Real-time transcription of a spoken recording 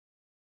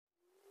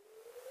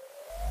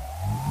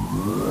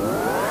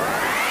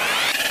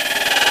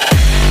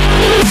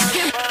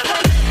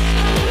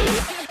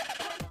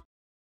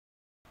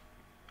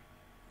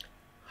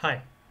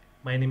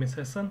my name is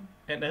Hassan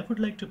and I would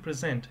like to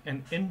present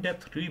an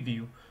in-depth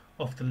review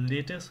of the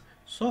latest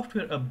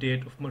software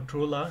update of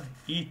Motorola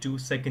E2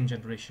 second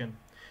generation,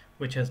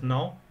 which has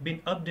now been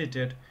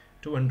updated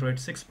to Android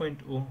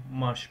 6.0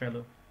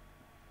 Marshmallow.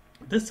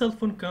 This cell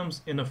phone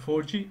comes in a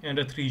 4G and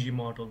a 3G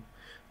model.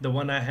 The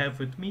one I have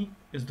with me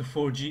is the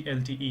 4G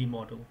LTE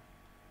model.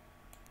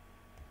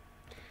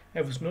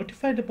 I was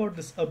notified about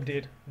this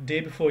update day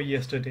before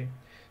yesterday,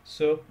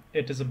 so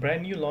it is a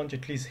brand new launch,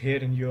 at least here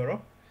in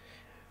Europe.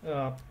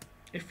 Uh,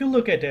 if you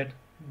look at it,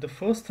 the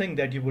first thing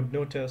that you would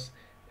notice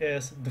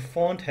is the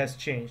font has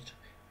changed.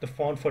 The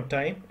font for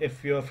time,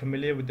 if you are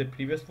familiar with the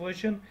previous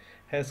version,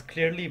 has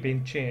clearly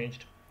been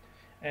changed.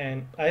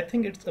 And I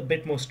think it's a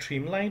bit more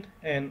streamlined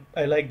and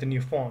I like the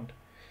new font.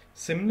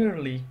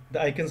 Similarly,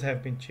 the icons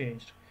have been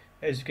changed.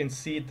 As you can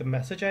see, the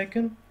message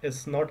icon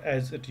is not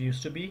as it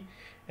used to be,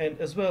 and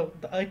as well,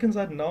 the icons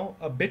are now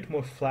a bit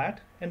more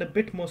flat and a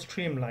bit more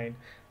streamlined.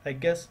 I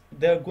guess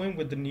they are going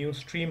with the new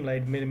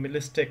streamlined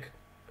minimalistic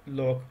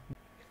look.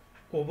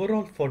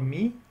 Overall, for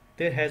me,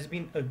 there has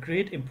been a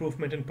great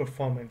improvement in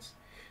performance.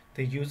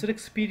 The user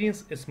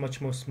experience is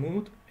much more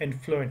smooth and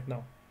fluent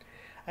now.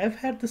 I've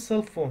had the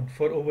cell phone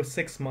for over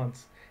 6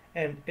 months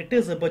and it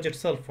is a budget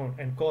cell phone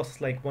and costs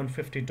like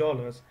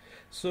 $150.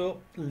 So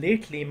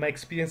lately my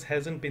experience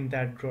hasn't been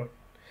that good.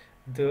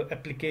 The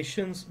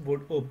applications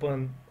would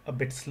open a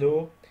bit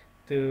slow,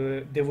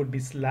 there would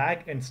be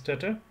lag and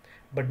stutter,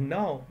 but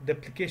now the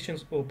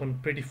applications open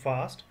pretty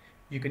fast.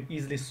 You can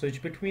easily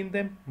switch between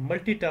them.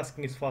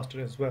 Multitasking is faster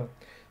as well.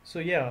 So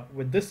yeah,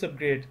 with this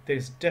upgrade, there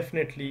is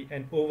definitely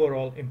an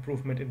overall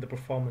improvement in the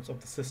performance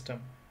of the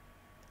system.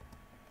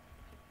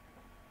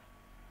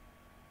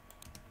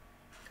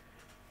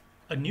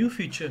 A new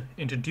feature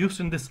introduced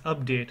in this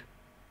update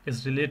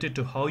is related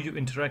to how you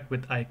interact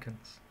with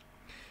icons.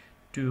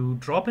 To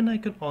drop an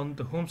icon on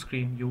the home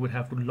screen, you would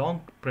have to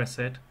long press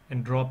it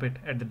and drop it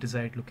at the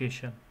desired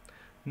location.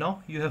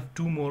 Now you have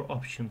two more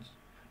options: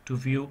 to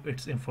view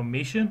its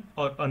information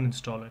or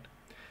uninstall it.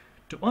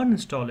 To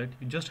uninstall it,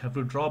 you just have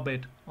to drop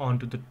it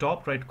onto the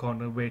top right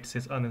corner where it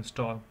says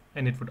uninstall,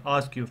 and it would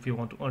ask you if you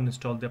want to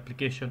uninstall the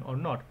application or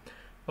not.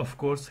 Of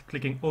course,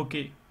 clicking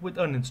OK would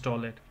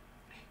uninstall it.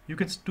 You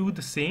can do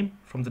the same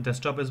from the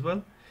desktop as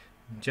well.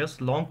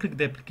 Just long click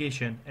the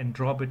application and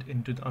drop it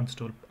into the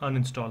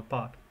uninstall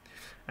part.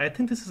 I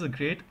think this is a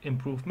great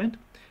improvement.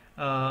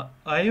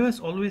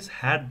 iOS always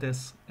had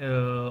this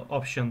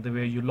option the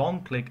way you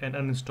long click and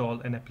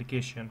uninstall an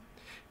application.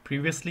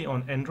 Previously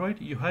on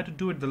Android, you had to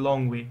do it the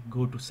long way.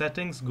 Go to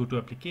settings, go to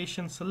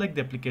applications, select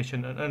the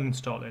application and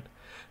uninstall it.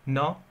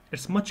 Now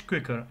it's much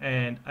quicker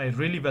and I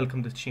really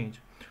welcome this change.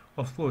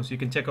 Of course, you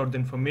can check out the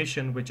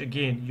information, which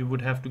again you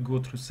would have to go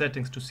through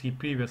settings to see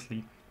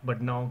previously,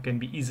 but now can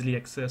be easily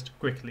accessed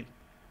quickly.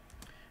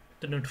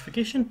 The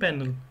notification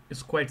panel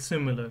is quite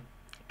similar.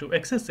 To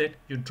access it,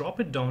 you drop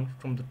it down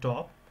from the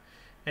top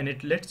and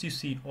it lets you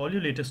see all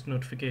your latest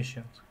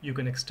notifications. You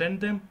can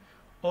extend them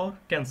or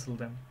cancel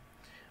them.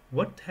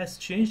 What has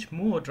changed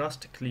more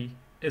drastically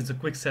is the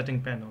quick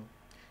setting panel.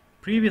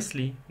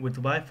 Previously,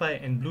 with Wi-Fi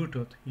and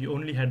Bluetooth, you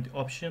only had the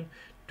option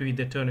to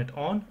either turn it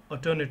on or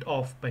turn it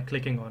off by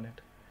clicking on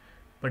it.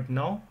 But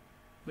now,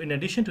 in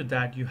addition to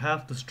that, you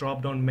have this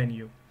drop-down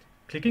menu.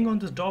 Clicking on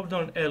this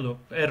drop-down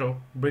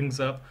arrow brings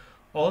up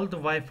all the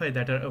Wi-Fi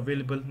that are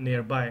available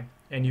nearby,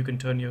 and you can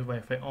turn your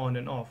Wi-Fi on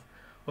and off.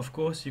 Of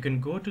course, you can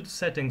go to the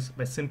settings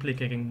by simply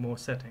clicking more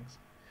settings.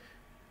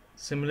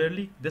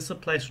 Similarly, this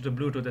applies to the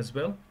Bluetooth as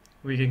well.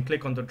 We can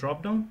click on the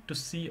drop-down to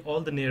see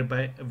all the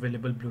nearby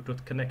available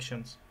Bluetooth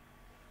connections.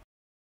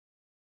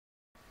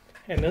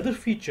 Another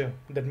feature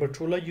that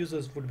Motorola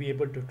users would be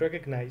able to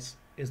recognize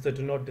is the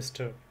Do Not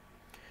Disturb.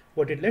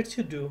 What it lets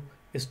you do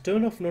is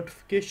turn off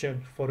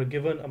notification for a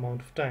given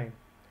amount of time.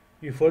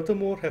 You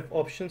furthermore have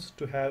options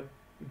to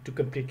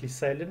completely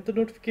silent the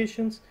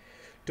notifications,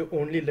 to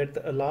only let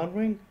the alarm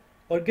ring,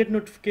 or get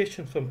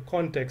notifications from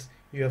contacts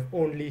you have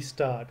only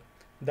starred.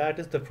 That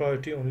is the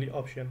priority only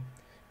option.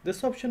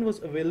 This option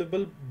was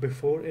available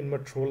before in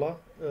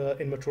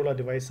Motorola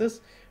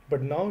devices,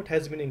 but now it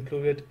has been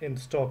included in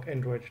stock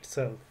Android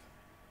itself.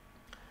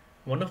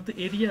 One of the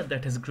areas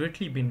that has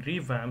greatly been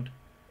revamped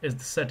is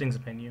the settings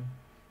menu.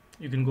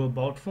 You can go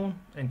about phone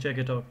and check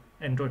it out,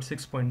 Android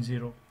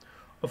 6.0.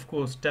 Of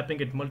course, tapping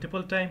it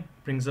multiple times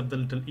brings up the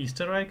little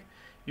Easter egg.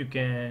 You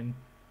can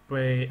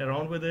play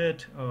around with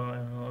it.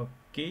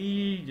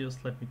 Okay,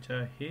 just let me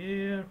check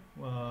here.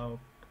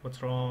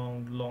 What's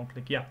wrong? Long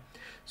click. Yeah,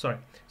 sorry.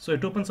 So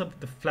it opens up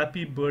the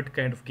Flappy Bird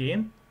kind of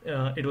game.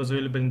 It was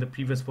available in the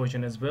previous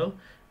version as well,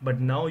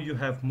 but now you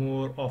have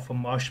more of a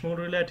marshmallow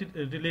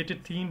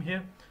related theme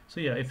here. So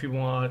yeah, if you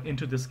are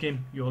into this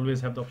game, you always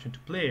have the option to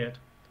play it.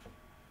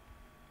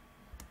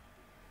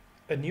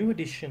 A new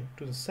addition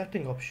to the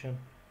setting option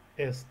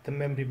is the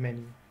memory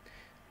menu.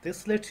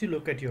 This lets you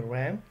look at your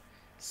RAM,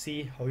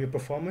 see how your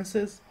performance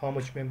is, how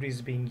much memory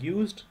is being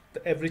used,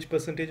 the average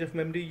percentage of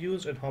memory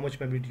used, and how much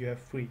memory do you have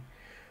free.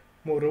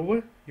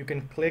 Moreover, you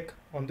can click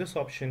on this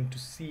option to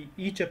see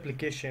each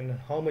application and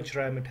how much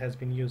RAM it has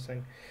been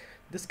using.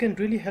 This can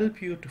really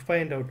help you to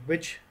find out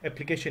which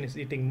application is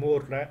eating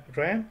more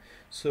RAM.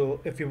 So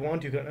if you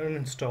want, you can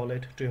uninstall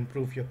it to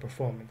improve your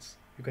performance.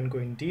 You can go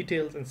in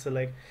details and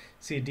select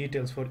see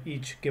details for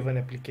each given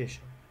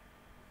application.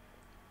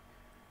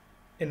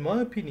 In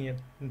my opinion,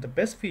 the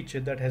best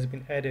feature that has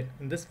been added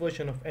in this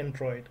version of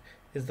Android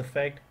is the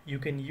fact you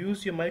can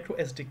use your micro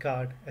SD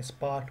card as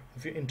part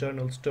of your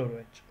internal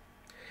storage.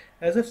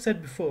 As I've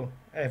said before,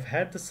 I've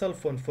had the cell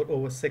phone for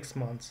over 6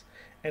 months,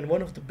 and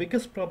one of the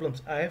biggest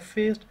problems I have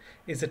faced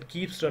is it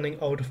keeps running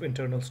out of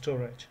internal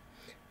storage.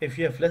 If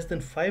you have less than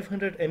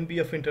 500 MB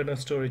of internal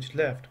storage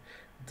left,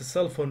 the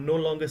cell phone no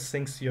longer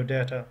syncs your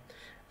data.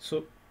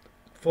 So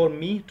for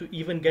me to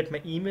even get my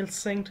emails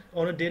synced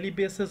on a daily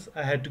basis,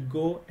 I had to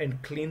go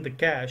and clean the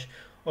cache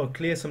or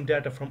clear some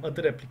data from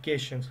other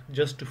applications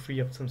just to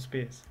free up some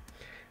space.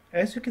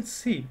 As you can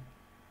see,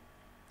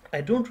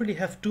 I don't really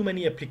have too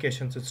many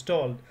applications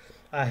installed.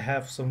 I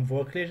have some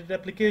work-related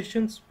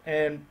applications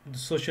and the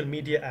social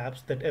media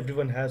apps that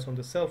everyone has on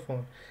the cell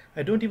phone.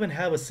 I don't even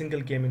have a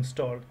single game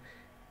installed.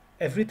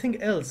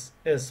 Everything else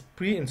is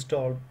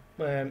pre-installed.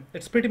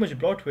 It's pretty much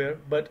bloatware,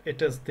 but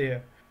it is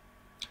there.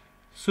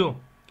 So,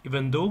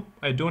 even though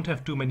I don't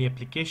have too many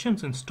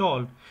applications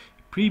installed,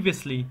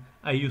 previously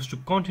I used to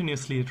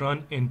continuously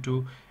run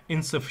into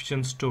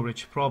insufficient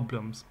storage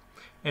problems.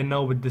 And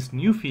now with this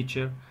new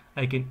feature,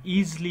 I can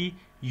easily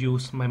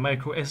use my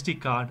micro SD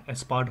card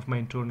as part of my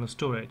internal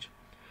storage.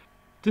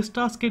 This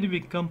task can be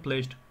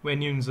accomplished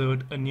when you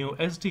insert a new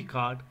SD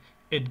card.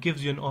 It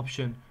gives you an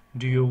option.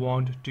 Do you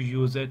want to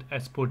use it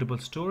as portable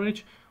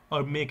storage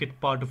or make it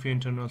part of your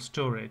internal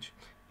storage?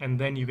 And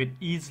then you can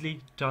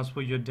easily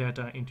transfer your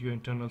data into your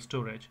internal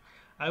storage.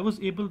 I was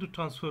able to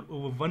transfer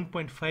over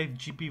 1.5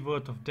 GB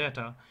worth of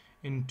data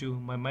into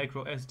my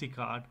micro SD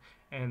card,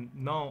 and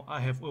now I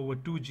have over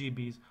 2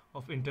 GB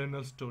of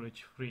internal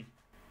storage free.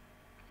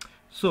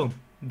 So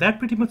that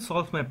pretty much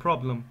solves my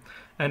problem.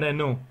 And I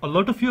know a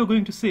lot of you are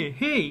going to say,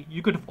 hey,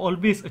 you could have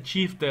always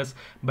achieved this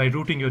by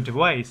rooting your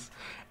device.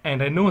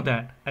 And I know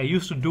that. I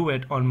used to do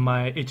it on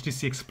my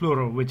HTC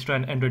Explorer, which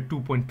ran Android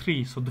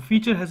 2.3. So the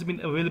feature has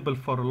been available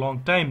for a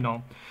long time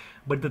now.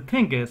 But the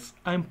thing is,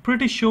 I'm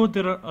pretty sure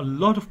there are a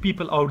lot of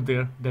people out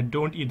there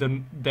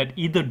that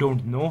either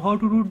don't know how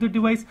to root the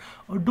device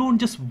or don't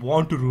just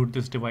want to root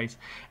this device.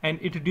 And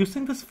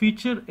introducing this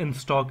feature in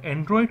stock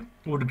Android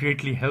would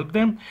greatly help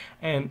them.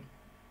 And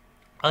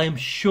I am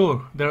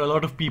sure there are a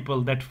lot of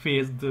people that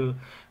face the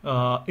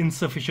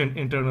insufficient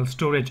internal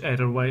storage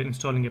error while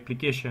installing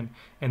application,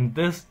 and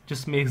this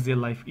just makes their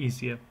life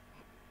easier.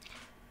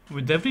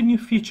 With every new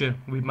feature,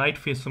 we might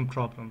face some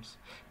problems.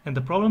 And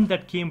the problem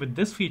that came with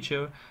this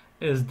feature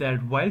is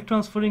that while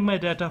transferring my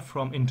data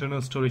from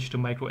internal storage to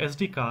micro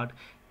SD card,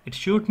 it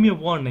showed me a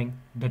warning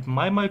that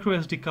my micro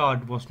SD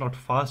card was not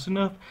fast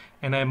enough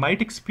and I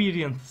might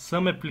experience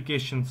some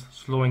applications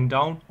slowing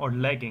down or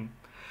lagging.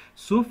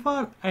 So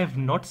far, I have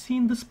not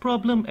seen this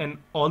problem and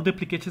all the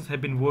applications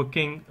have been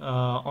working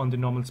on the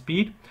normal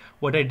speed.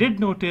 What I did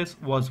notice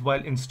was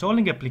while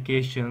installing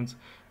applications,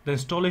 the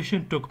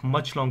installation took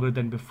much longer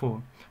than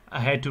before. I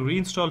had to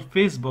reinstall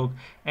Facebook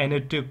and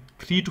it took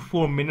 3 to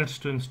 4 minutes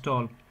to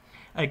install.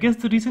 I guess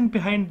the reason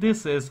behind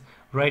this is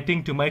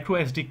writing to micro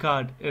SD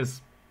card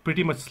is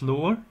pretty much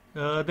slower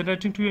than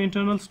writing to your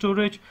internal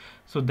storage.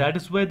 So that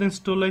is why the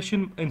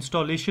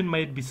installation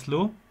might be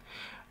slow.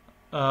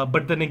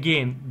 But then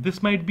again,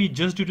 this might be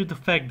just due to the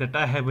fact that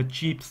I have a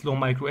cheap, slow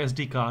micro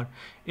SD card.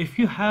 If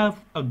you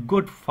have a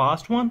good,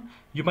 fast one,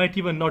 you might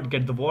even not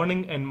get the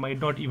warning and might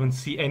not even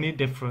see any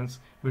difference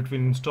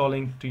between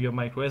installing to your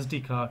micro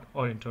SD card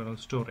or internal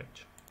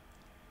storage.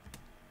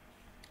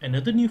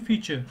 Another new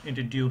feature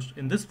introduced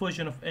in this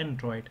version of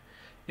Android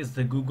is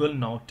the Google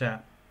Now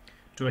tab.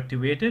 To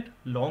activate it,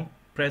 long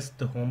press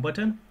the home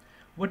button.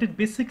 What it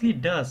basically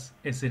does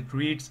is it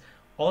reads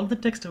all the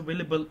text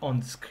available on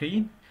the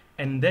screen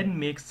and then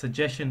makes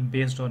suggestions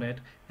based on it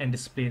and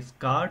displays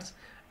cards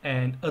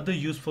and other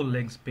useful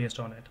links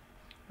based on it.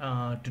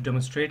 To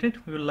demonstrate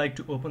it, we would like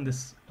to open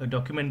this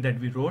document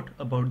that we wrote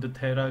about the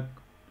Thera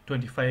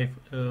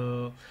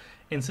 25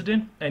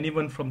 incident.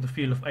 Anyone from the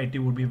field of IT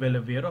would be well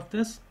aware of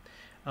this.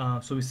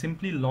 So we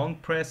simply long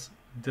press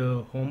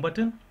the home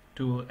button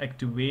to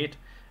activate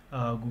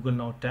Google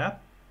Now tab.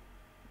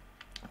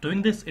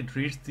 Doing this, it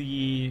reads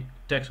the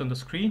text on the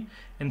screen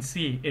and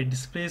see it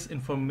displays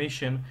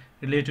information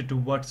related to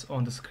what's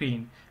on the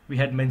screen. We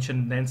had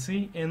mentioned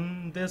Nancy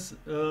in this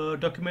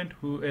document,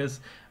 who is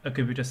a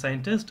computer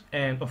scientist,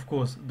 and of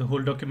course the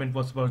whole document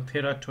was about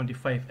Thera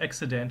 25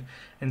 accident,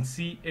 and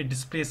see it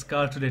displays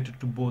cards related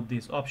to both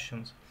these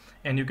options.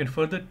 And you can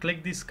further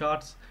click these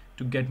cards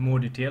to get more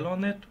detail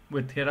on it.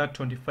 With Thera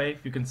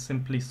 25, you can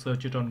simply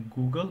search it on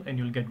Google and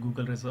you'll get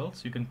Google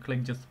results. You can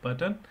click just the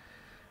button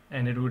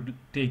and it would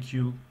take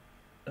you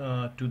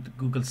to the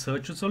Google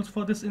search results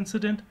for this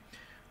incident.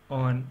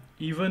 On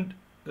even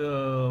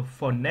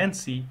for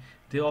Nancy,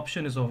 the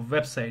option is of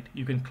website.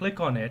 You can click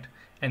on it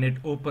and it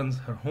opens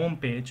her home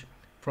page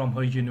from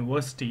her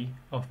University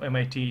of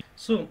MIT.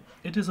 So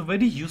it is a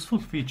very useful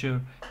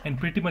feature and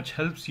pretty much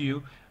helps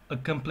you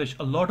accomplish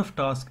a lot of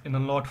tasks in a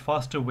lot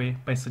faster way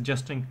by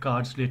suggesting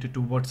cards related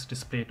to what's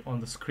displayed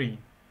on the screen.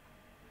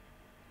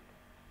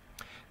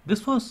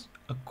 This was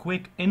a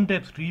quick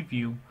in-depth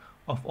review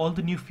of all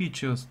the new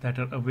features that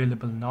are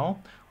available now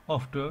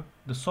after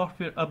the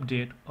software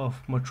update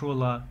of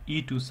Motorola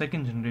E2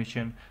 second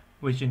generation,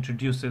 which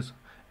introduces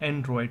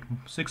Android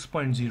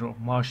 6.0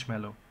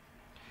 Marshmallow.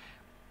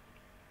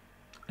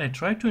 I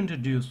tried to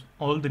introduce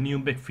all the new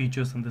big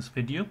features in this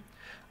video.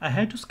 I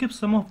had to skip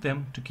some of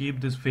them to keep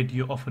this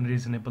video of a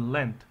reasonable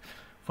length.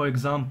 For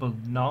example,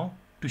 now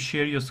to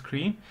share your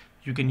screen,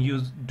 you can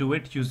do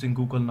it using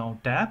Google Now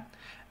tab,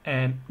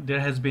 and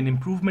there has been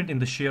improvement in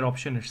the share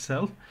option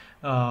itself.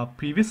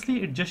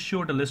 Previously it just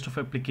showed a list of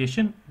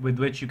applications with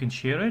which you can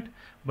share it,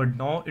 but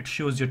now it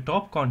shows your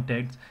top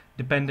contacts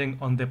depending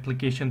on the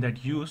application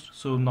that you used.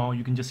 So now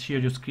you can just share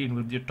your screen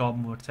with your top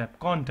WhatsApp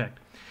contact.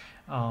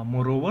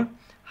 Moreover,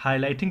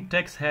 highlighting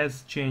text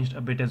has changed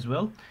a bit as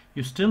well.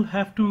 You still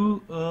have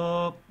to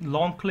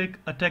long click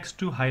a text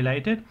to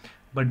highlight it,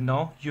 but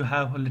now you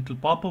have a little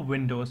pop-up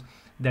windows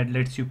that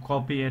lets you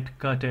copy it,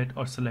 cut it,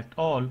 or select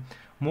all.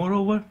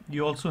 Moreover,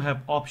 you also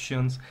have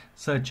options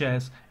such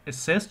as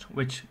Assist,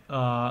 which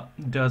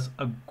does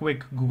a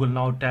quick Google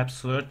Now tab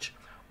search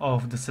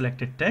of the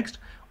selected text,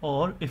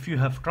 or if you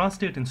have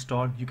Translate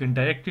installed, you can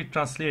directly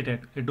translate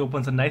it. It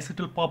opens a nice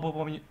little pop-up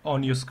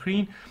on your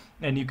screen,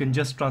 and you can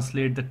just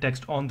translate the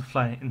text on the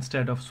fly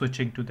instead of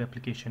switching to the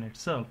application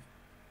itself.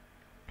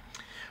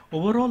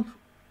 Overall,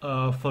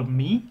 for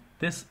me,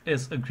 this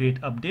is a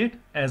great update.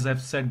 As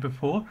I've said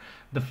before,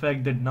 the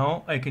fact that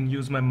now I can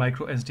use my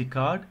micro SD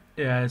card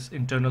as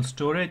internal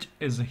storage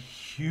is a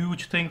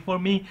huge thing for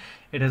me.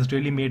 It has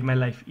really made my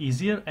life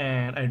easier,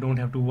 and I don't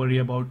have to worry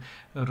about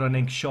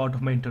running short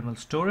of my internal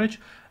storage.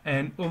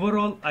 And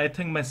overall, I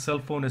think my cell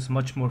phone is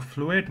much more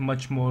fluid,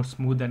 much more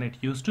smooth than it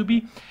used to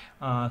be.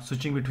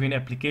 Switching between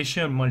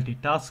application,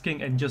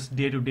 multitasking, and just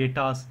day-to-day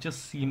tasks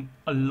just seem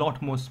a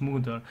lot more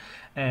smoother.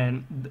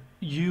 And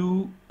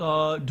you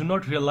do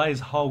not realize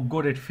how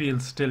good it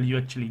feels till you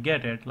actually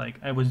get it. Like,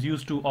 I was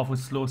used to of a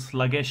slow,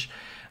 sluggish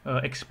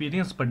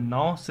experience, but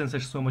now since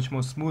it's so much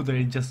more smoother,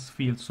 it just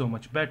feels so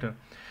much better.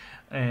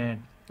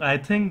 And I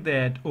think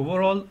that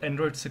overall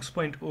Android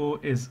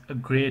 6.0 is a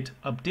great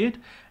update,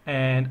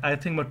 and I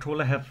think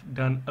Motorola have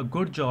done a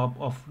good job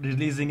of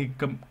releasing it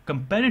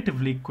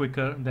comparatively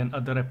quicker than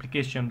other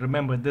applications.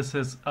 Remember, this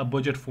is a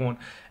budget phone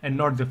and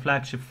not the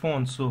flagship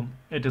phone, so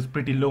it is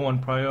pretty low on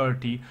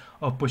priority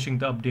of pushing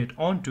the update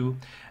onto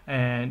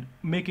and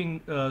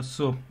making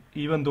so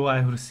even though I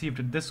have received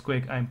it this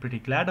quick, I'm pretty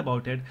glad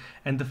about it.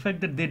 And the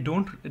fact that they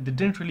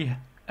didn't really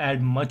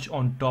add much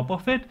on top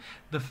of it,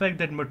 the fact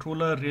that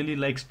Motorola really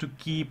likes to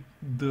keep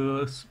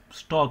the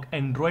stock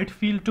Android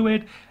feel to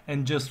it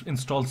and just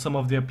install some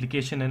of the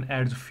application and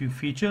adds a few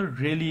features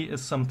really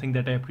is something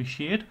that I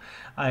appreciate.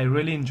 I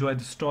really enjoy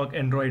the stock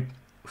Android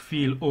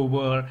feel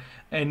over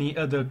any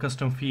other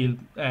custom feel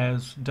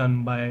as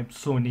done by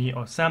Sony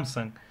or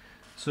Samsung.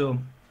 So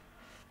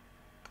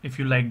if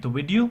you liked the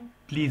video,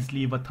 please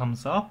leave a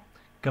thumbs up,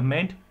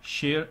 comment,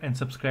 share, and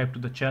subscribe to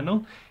the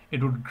channel.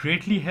 It would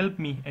greatly help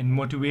me and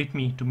motivate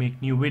me to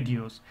make new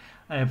videos.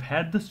 I have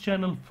had this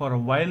channel for a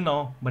while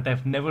now, but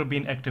I've never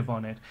been active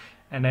on it,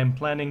 and I'm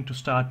planning to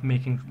start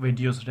making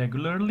videos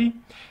regularly.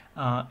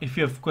 If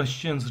you have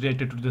questions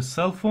related to the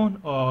cell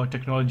phone or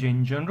technology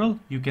in general,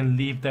 you can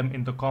leave them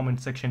in the comment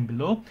section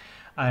below.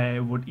 I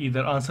would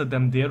either answer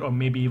them there or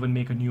maybe even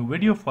make a new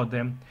video for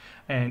them.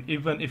 And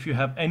even if you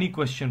have any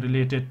question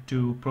related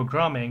to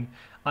programming,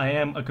 I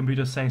am a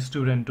computer science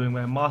student doing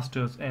my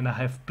master's, and I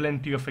have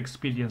plenty of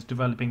experience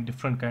developing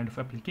different kind of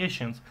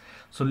applications.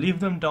 So leave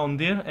them down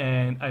there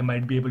and I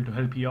might be able to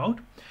help you out.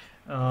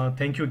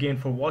 Thank you again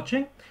for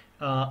watching.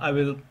 I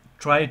will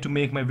try to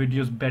make my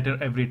videos better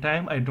every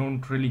time. I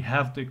don't really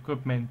have the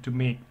equipment to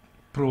make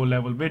pro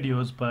level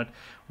videos, but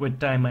with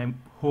time I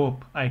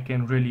hope I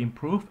can really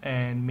improve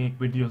and make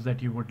videos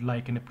that you would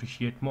like and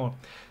appreciate more.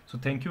 So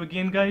thank you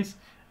again, guys.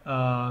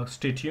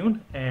 Stay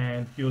tuned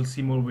and you'll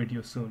see more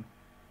videos soon.